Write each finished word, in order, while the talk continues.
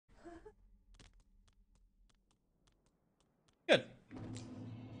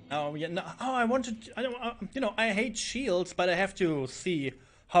Oh yeah, no. Oh, I wanted. I don't. You know, I hate shields, but I have to see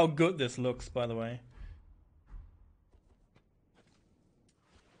how good this looks. By the way.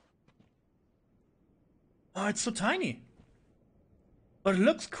 Oh, it's so tiny, but it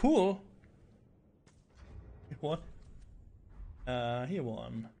looks cool. What? He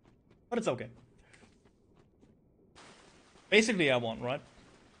won, but it's okay. Basically, I won, right?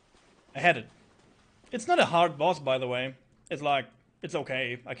 I had it. It's not a hard boss, by the way. It's like it's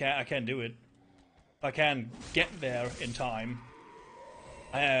okay. I can do it. I can get there in time.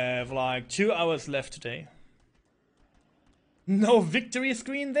 I have like 2 hours left today. No victory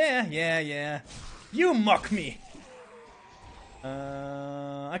screen there. Yeah, yeah. You mock me.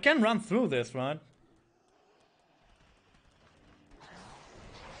 I can run through this, right?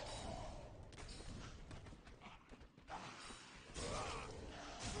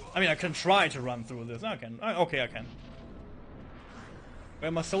 I mean, I can try to run through this. I can. Okay, I can. Where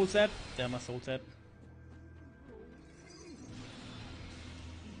are my souls at? There, my souls at.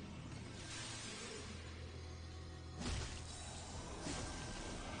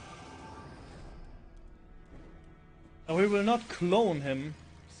 Oh, he will not clone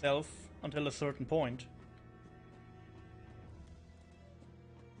himself until a certain point.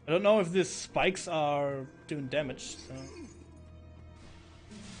 I don't know if these spikes are doing damage, so...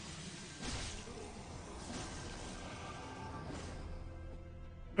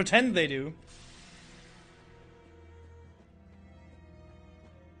 Pretend they do.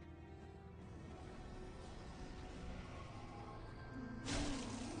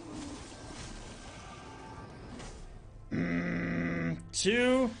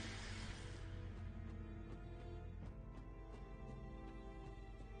 Two.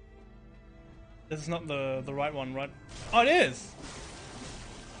 This is not the right one, right? Oh, it is!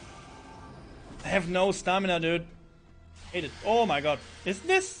 I have no stamina, dude. Hate it. Oh my god. Is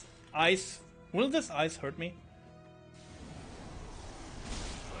this ice? Will this ice hurt me?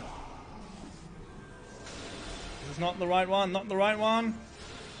 This is not the right one, not the right one.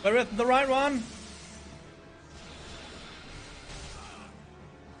 Where is the right one?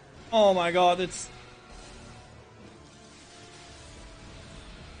 Oh my god, it's...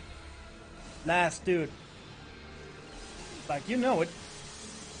 Last dude. Like, you know it.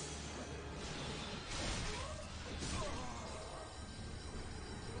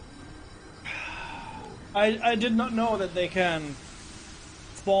 I did not know that they can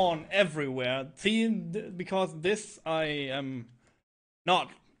spawn everywhere. See, because this I am not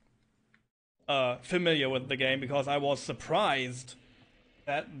familiar with the game, because I was surprised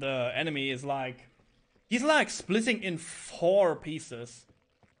that the enemy is like... He's like splitting in 4 pieces.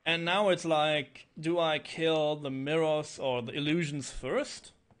 And now it's like, do I kill the mirrors or the illusions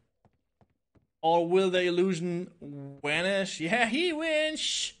first? Or will the illusion vanish? Yeah, he wins!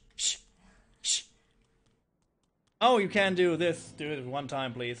 Shh, shh, shh. Oh, you can do this. Do it one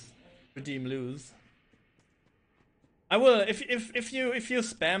time, please. Redeem lose. I will. If you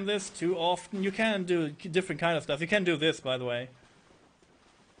spam this too often, you can do different kind of stuff. You can do this, by the way.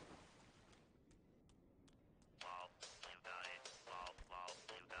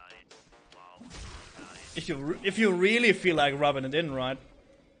 If you really feel like rubbing it in, right?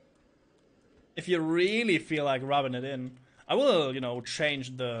 If you really feel like rubbing it in, I will, you know,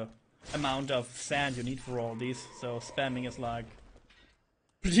 change the amount of sand you need for all these. So spamming is like,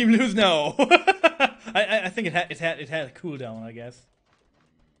 Team lose, no. I think it had a cooldown, I guess.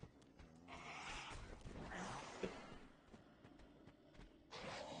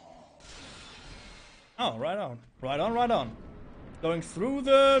 Oh, right on, right on, right on. Going through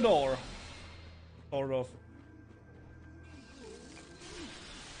the door, sort of.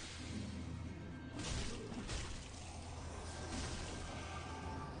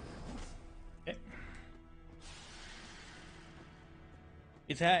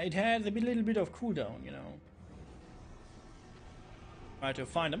 It had a little bit of cooldown, you know. Try to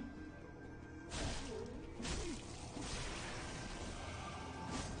find him.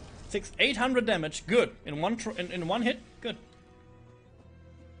 — 800 damage, good. In one hit, good.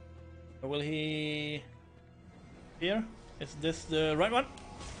 Or will he... Here? Is this the right one?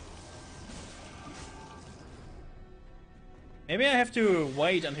 Maybe I have to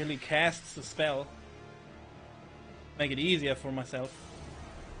wait until he casts the spell. Make it easier for myself.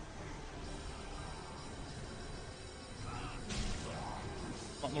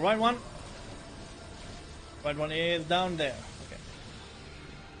 Not the right one. Right one is down there. Okay.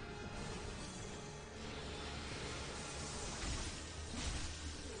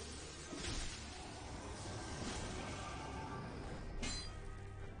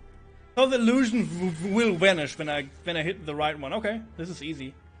 So the illusion will vanish when I hit the right one. Okay, this is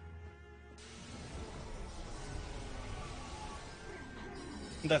easy.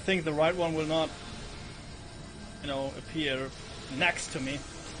 And I think the right one will not, you know, appear next to me.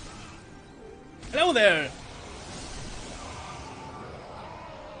 Hello there!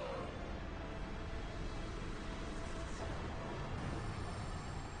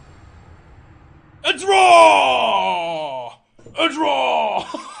 A draw! A draw!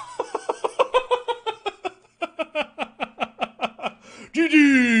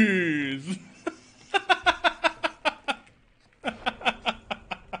 GG's!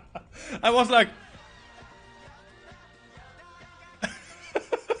 I was like...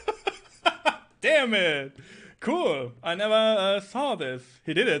 Damn it! Cool. I never saw this.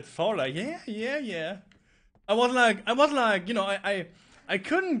 He did it. Saw like, yeah. I was like, you know, I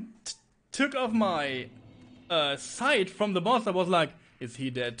couldn't took off my sight from the boss. I was like, is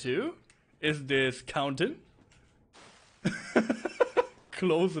he dead too? Is this counting?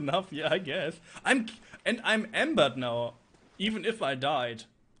 Close enough, yeah, I guess. I'm embered now, even if I died.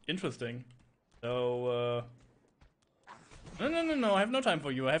 Interesting. So, no, I have no time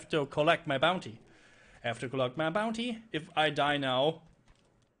for you. I have to collect my bounty. If I die now,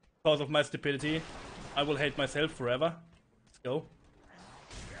 because of my stupidity, I will hate myself forever. Let's go.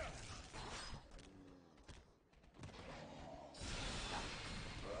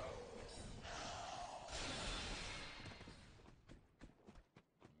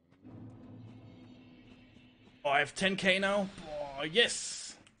 Oh, I have 10k now? Oh,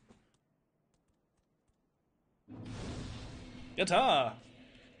 yes! Guitar!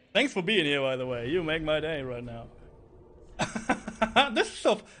 Thanks for being here, by the way. You make my day right now. This is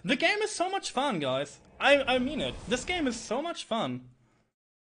so... The game is so much fun, guys. I mean it. This game is so much fun.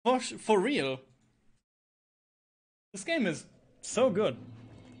 For real. This game is so good.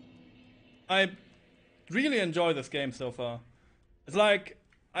 I really enjoy this game so far. It's like...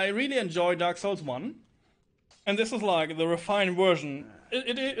 I really enjoy Dark Souls 1. And this is like the refined version.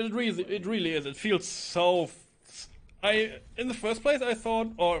 It really is. It feels so... in the first place I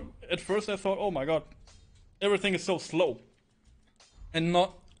thought, or at first I thought, oh my god, everything is so slow. And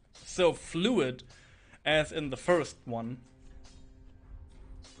not so fluid as in the first one.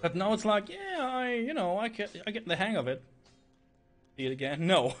 But now it's like, yeah, I get the hang of it. See it again?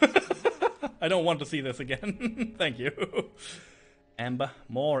 No. I don't want to see this again. Thank you. Amber,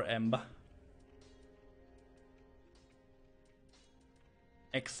 more amber.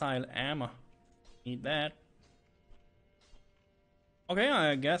 Exile armor. Need that. Okay,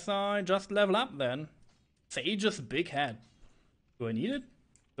 I guess I just level up then. Sage's big head. Do I need it?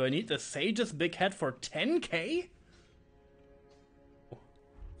 Do I need the Sage's big head for 10k?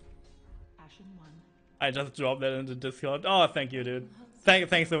 I just dropped that into Discord. Oh, thank you, dude. Thank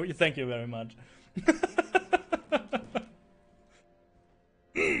you very much.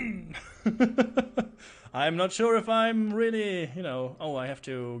 I'm not sure if I'm really, you know... Oh, I have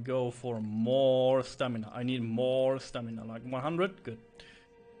to go for more stamina. I need more stamina, like 100? Good.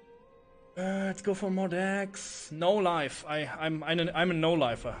 Let's go for more dex. No life. I'm a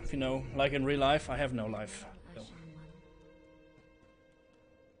no-lifer, you know. Like in real life, I have no life. So.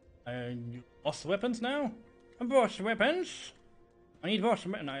 Boss weapons now? Boss weapons? I need boss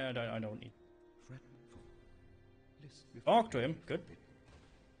weapons. No, I don't need. Talk to him. Good.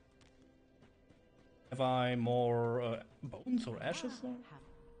 Have I more bones or ashes?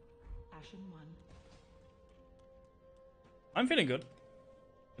 I'm feeling good.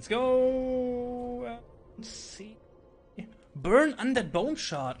 Let's go. Let's see. Burn undead bone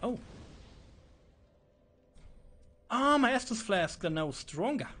shard. Oh. Ah, my Estus flask are now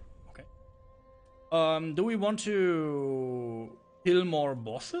stronger. Okay. Do we want to kill more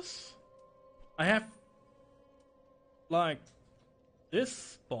bosses? I have like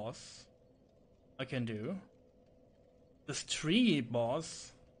this boss. I can do this tree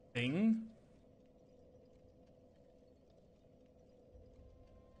boss thing.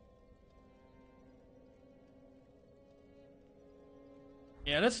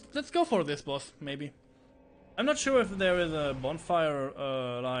 Yeah, let's go for this boss maybe. I'm not sure if there is a bonfire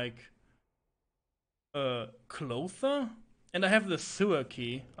closer, and I have the sewer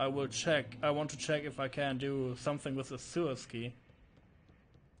key. I will check. I want to check if I can do something with the sewer key.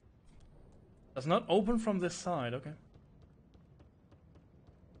 Does not open from this side, okay.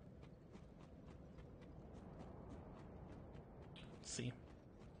 Let's see.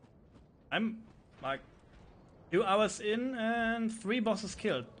 I'm like 2 hours in and 3 bosses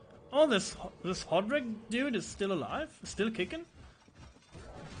killed. Oh, this Hodrick dude is still alive? Still kicking?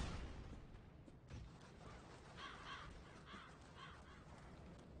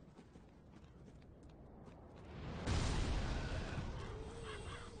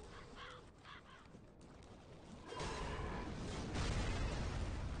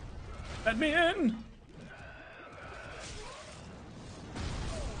 Let me in!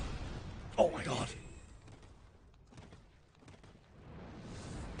 Oh my god.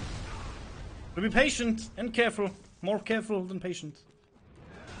 But be patient and careful. More careful than patient.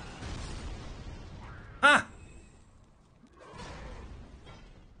 Ah!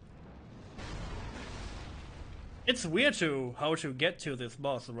 It's weird how to get to this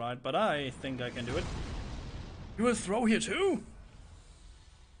boss, right? But I think I can do it. You will throw here too?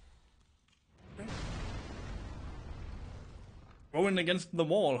 Throwing against the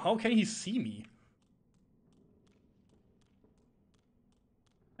wall. How can he see me?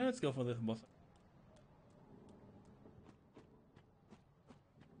 Let's go for this boss.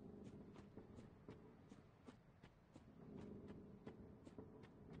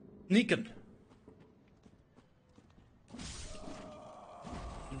 Sneakin'.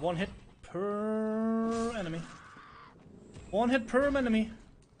 One hit per enemy. One hit per enemy.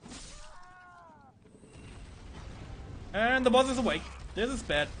 And the boss is awake. This is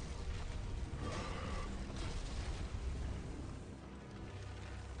bad.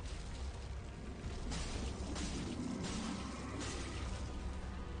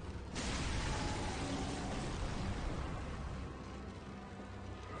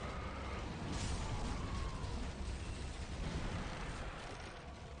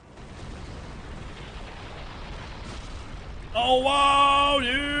 Oh wow,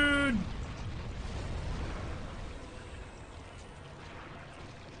 dude!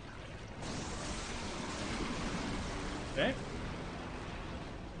 Okay.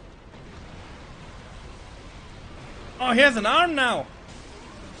 Oh, he has an arm now!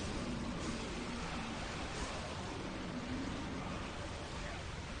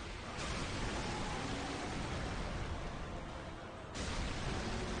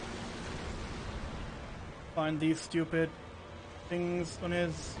 Find these stupid things on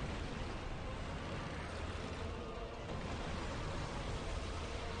his...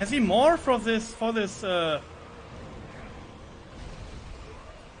 Has he more for this, you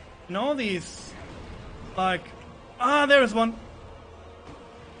know, these, like, there's one.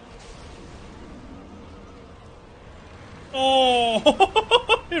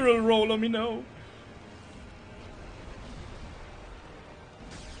 Oh, he will roll on me now.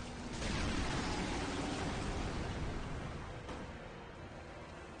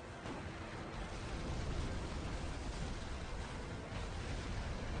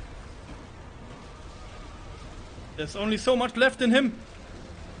 There's only so much left in him.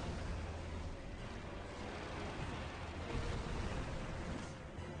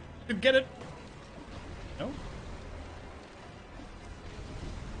 You get it? No?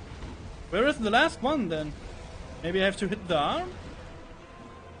 Where is the last one then? Maybe I have to hit the arm?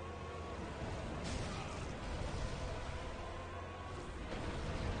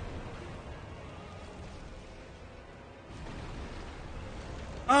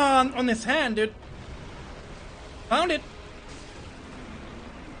 On his hand, dude. Found it!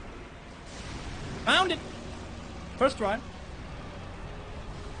 Found it! First try.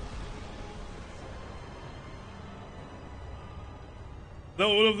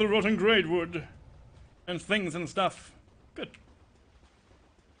 All of the rotten great wood. And things and stuff. Good.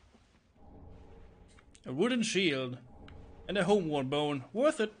 A wooden shield. And a homeward bone.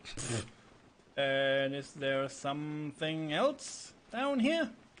 Worth it. And is there something else down here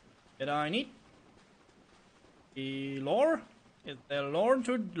that I need? The lore? Is there lore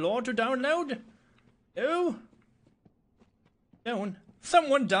to download? No? Down.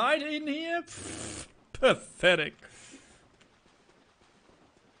 Someone died in here? Pfft, pathetic.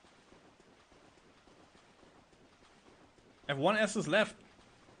 I have one Essus left.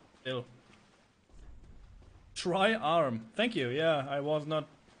 Still. Try arm. Thank you. Yeah, I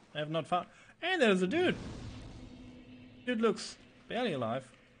have not found. Hey, there's a dude. Dude looks barely alive.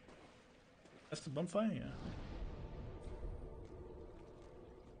 That's the bonfire, yeah.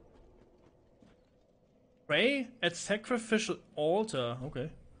 Pray at sacrificial altar. Okay.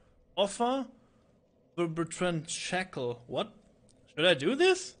 Offer the Bertrand shackle. What? Should I do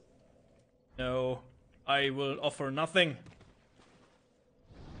this? No. I will offer nothing.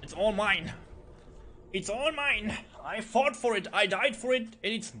 It's all mine. It's all mine. I fought for it. I died for it.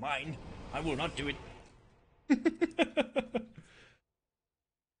 And it's mine. I will not do it.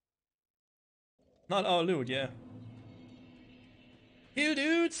 Not our loot, yeah. Kill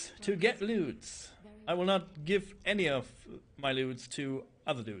dudes to get loots. I will not give any of my loots to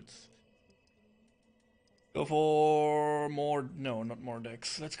other dudes. Go for more... No, not more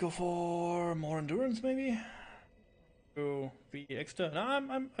decks. Let's go for more endurance, maybe? To be extra...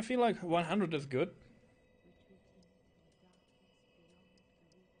 No, I feel like 100 is good.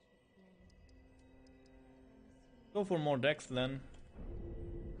 Go for more decks then.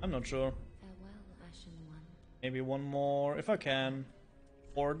 I'm not sure. Farewell, Ashen One. Maybe one more if I can.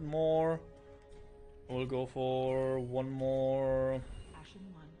 Or more. We'll go for one more. Ashen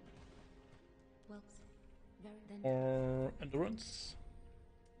One. Well, very then. Or endurance.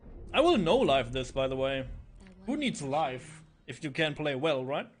 I will no life this, by the way. Who needs life if you can play well,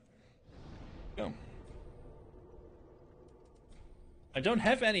 right? Yeah. I don't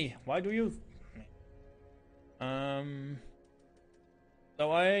have any. Why do you?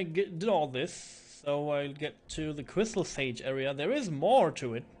 So I did all this. So I'll get to the Crystal Sage area. There is more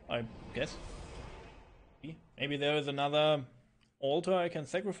to it, I guess. Maybe there is another altar I can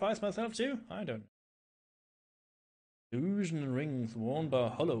sacrifice myself to? I don't know. Illusion rings worn by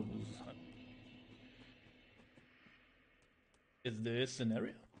hollows. Is this an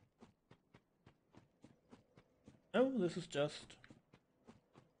area? No, this is just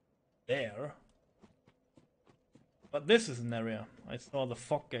there. But this is an area. I saw the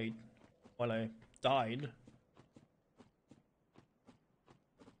fog gate while I died.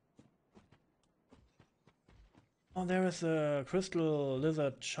 Oh, there is a crystal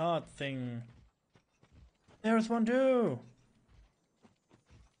lizard shard thing. There is one too.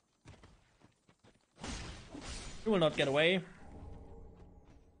 You will not get away.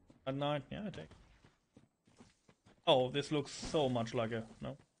 At night, yeah, I take. Oh, this looks so much like a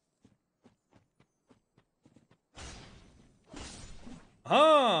no.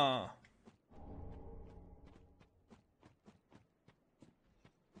 Ah!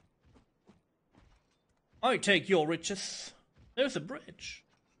 I take your riches. There's a bridge.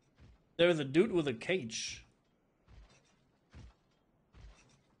 There's a dude with a cage.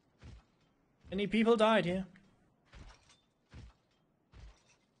 Many people died here.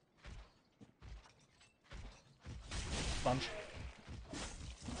 Bunch.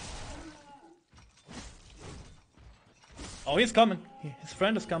 Oh, he's coming. His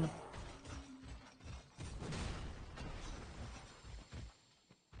friend is coming.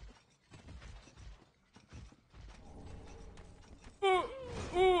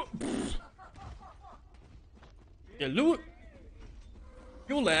 Yeah, loot.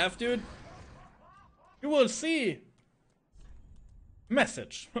 You laugh, dude. You will see.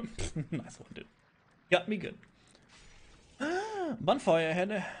 Message. Nice one, dude. Got me good. Bonfire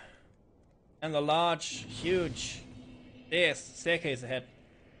ahead. And a large, huge staircase ahead.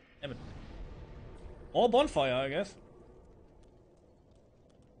 Damn it. More bonfire, I guess.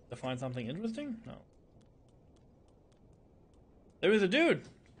 To find something interesting? No. There is a dude.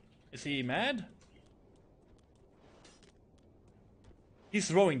 Is he mad? He's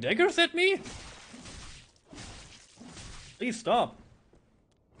throwing daggers at me? Please stop.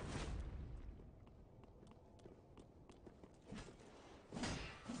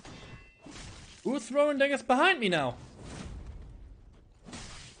 Who's throwing daggers behind me now?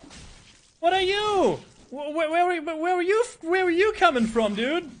 What are you? Where are you coming from,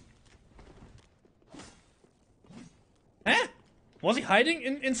 dude? Huh? Was he hiding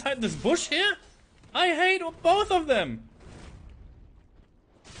inside this bush here? I hate both of them.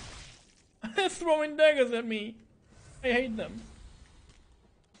 They're throwing daggers at me. I hate them.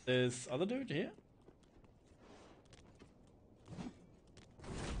 This other dude here?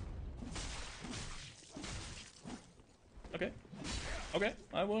 Okay. Okay,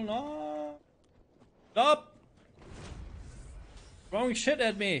 I will not. Stop! Throwing shit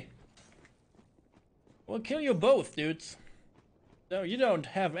at me. We'll kill you both, dudes. No, you don't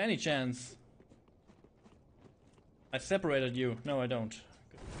have any chance. I separated you. No, I don't.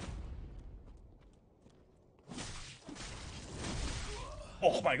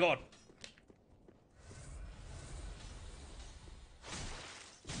 Oh my god.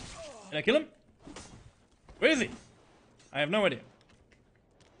 Can I kill him? Where is he? I have no idea.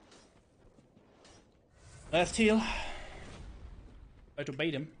 Last heal. Try to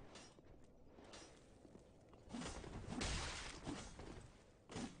bait him.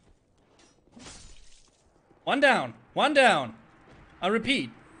 One down. One down. I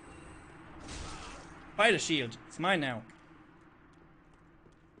repeat. Fighter shield. It's mine now.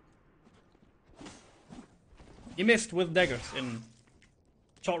 He missed with daggers in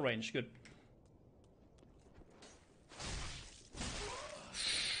short range. Good.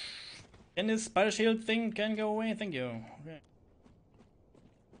 And this spider shield thing can go away. Thank you. Okay.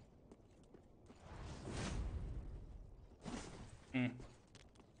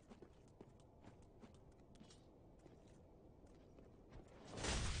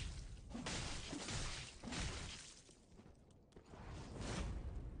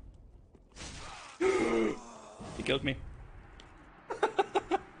 He killed me.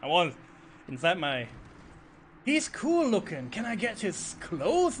 I was inside my He's cool looking. Can I get his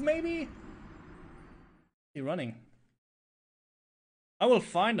clothes, maybe? He's running. I will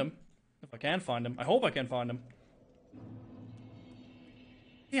find him. If I can find him. I hope I can find him.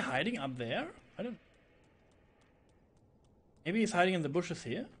 Is he hiding up there? I don't... Maybe he's hiding in the bushes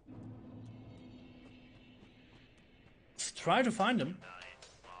here? Let's try to find him.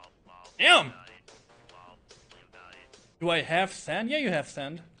 Damn! Do I have sand? Yeah, you have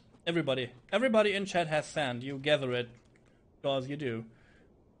sand. Everybody. Everybody in chat has sand. You gather it. Because you do.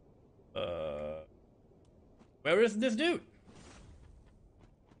 Where is this dude?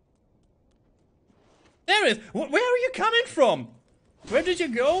 There it is! Where are you coming from? Where did you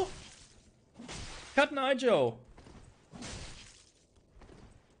go? Cut Eye Joe.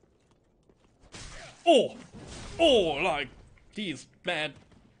 Oh! Oh, like, he's bad.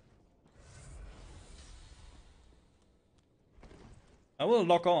 I will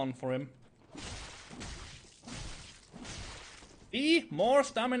lock on for him. B, more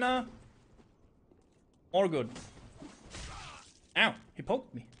stamina. More good. Ow, he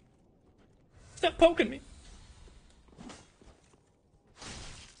poked me. Stop poking me.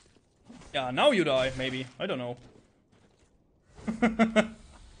 Yeah, now you die, maybe. I don't know. Can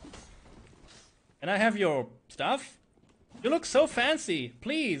I have your stuff? You look so fancy.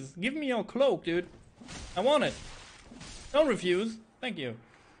 Please, give me your cloak, dude. I want it. Don't refuse. Thank you.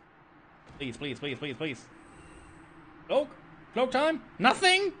 Please, please, please, please, please. Cloak? Cloak time?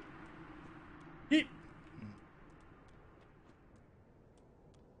 Nothing?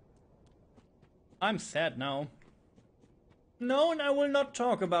 I'm sad now. No, and I will not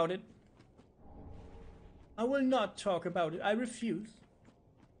talk about it. I will not talk about it. I refuse.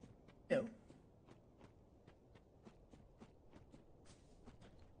 No.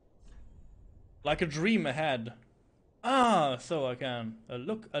 Like a dream ahead. Ah, so I can a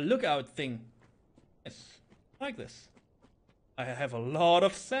lookout thing. Yes, like this. I have a lot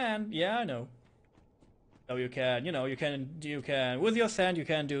of sand. Yeah, I know. So you can, you can with your sand you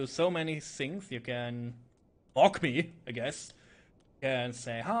can do so many things. You can mock me, I guess. You can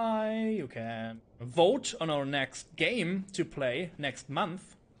say hi. You can vote on our next game to play next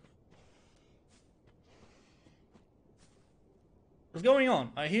month. What's going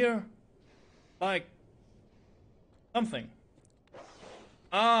on? I hear like something.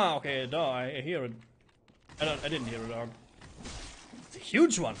 Ah, okay, a dog. I hear it. I didn't hear a dog. It's a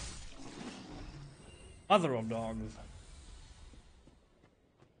huge one. Mother of dogs.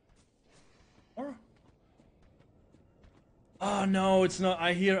 Or? Oh no, it's not.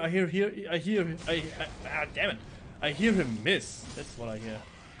 I hear. Damn it! I hear him miss. That's what I hear.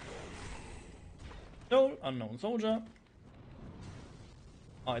 No, unknown soldier.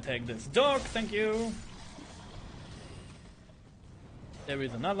 I take this dog. Thank you. There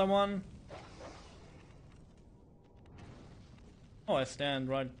is another one. Oh, I stand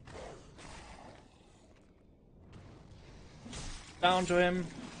right down to him.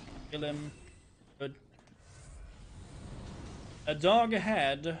 Kill him. Good. A dog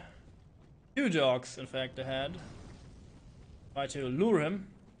ahead. Two dogs, in fact, ahead. Try to lure him.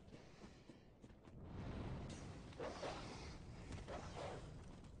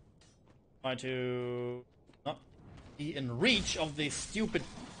 Try to not be in reach of the stupid...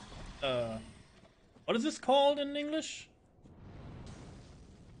 what is this called in English?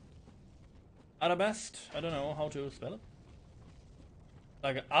 Arabest? I don't know how to spell it.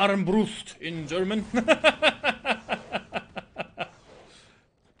 Like Armbrust in German.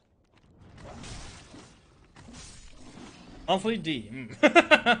 Monthly D.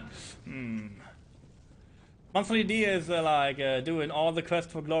 Monthly D is like doing all the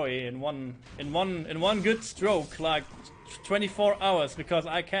quest for glory in one good stroke, like 24 hours, because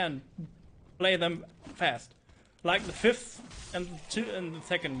I can play them fast. Like the fifth and the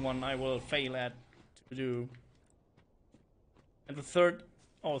second one I will fail at to do, and the third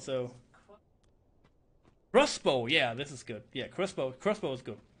also. Crossbow, yeah, this is good. Yeah, crossbow is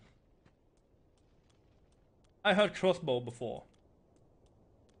good. I heard crossbow before.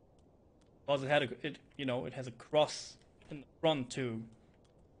 Because it has a cross in the front to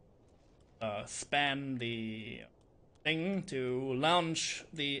span the thing to launch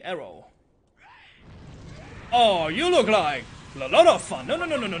the arrow. Oh, you look like a lot of fun. No.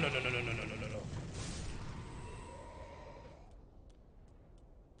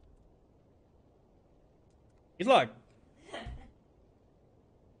 He's like,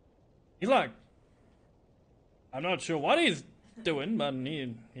 I'm not sure what he's doing, but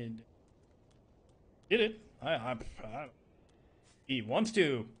he did it. He wants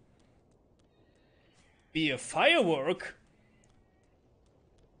to be a firework.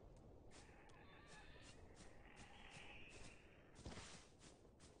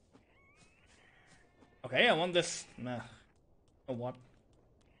 Okay, I want this. Nah. Oh, what?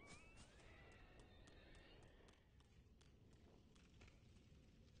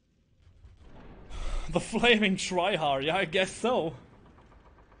 The flaming tryhard, yeah, I guess so.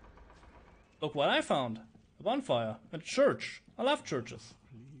 Look what I found. A bonfire. A church. I love churches.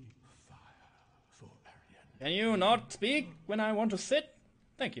 Can you not speak when I want to sit?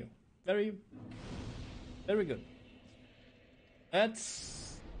 Thank you. Very, very good.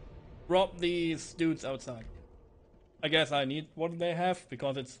 Let's rob these dudes outside. I guess I need what they have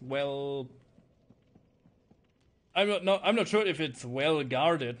because it's well. I'm not sure if it's well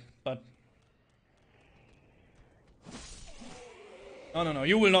guarded, but no.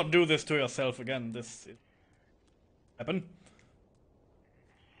 You will not do this to yourself again. This happen.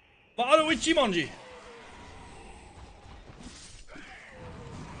 Ichimonji.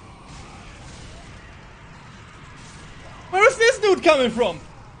 Where is this dude coming from? It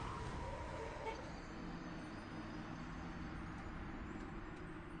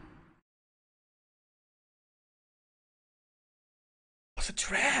was a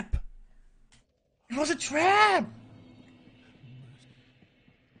trap. It was a trap.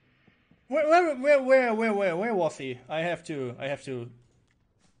 Where was he? I have to.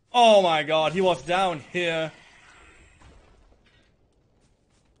 Oh my god, he was down here.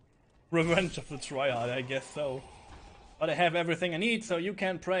 Revenge of the Triad, I guess so. But I have everything I need, so you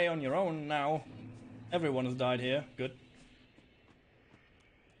can pray on your own now. Everyone has died here. Good.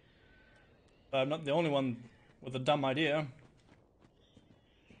 I'm not the only one with a dumb idea.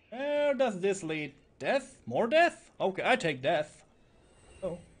 Where does this lead? Death? More death? Okay, I take death.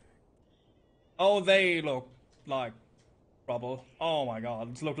 Oh. Oh, they look like trouble. Oh my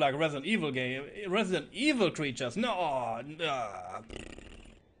god, this look like Resident Evil game. Resident Evil creatures. No.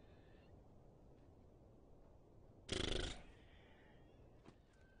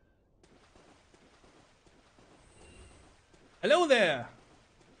 Hello there.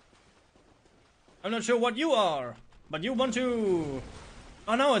 I'm not sure what you are, but you want to...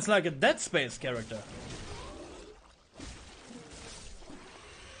 Oh no, it's like a Dead Space character.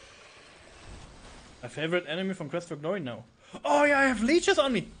 My favorite enemy from Quest for Glory? No. Oh yeah, I have leeches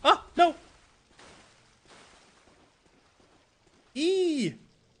on me. Ah, no. Eee.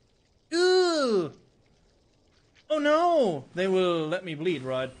 Ew. Oh no. They will let me bleed,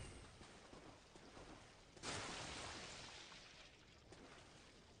 right?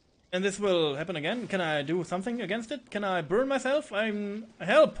 And this will happen again? Can I do something against it? Can I burn myself?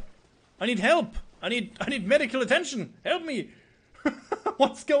 Help! I need help! I need medical attention! Help me!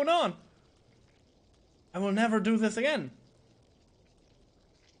 What's going on? I will never do this again.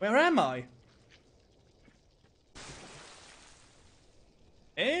 Where am I?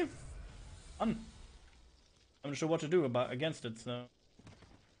 Eh? I'm not sure what to do against it, so...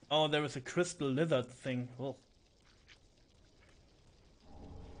 Oh, there is a crystal lizard thing. Ugh.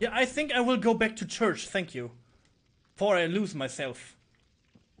 Yeah, I think I will go back to church, thank you. Before I lose myself.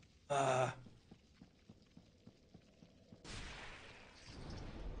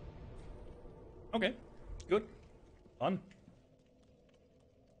 Okay, good. Fun.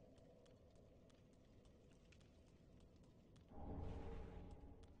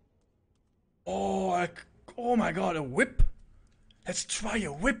 Oh, oh my god, a whip? Let's try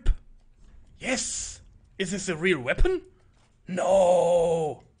a whip. Yes! Is this a real weapon?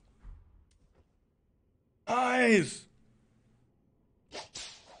 No! Eyes!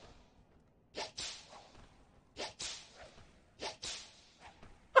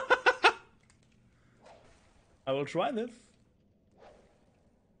 I will try this.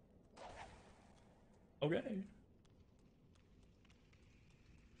 Okay.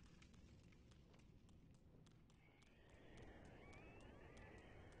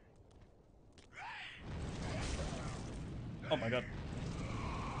 Oh my god.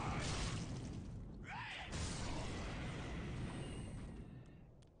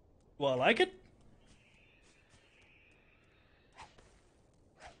 Do I like it?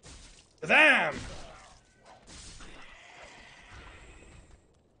 Damn!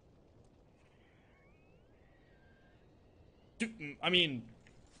 I mean,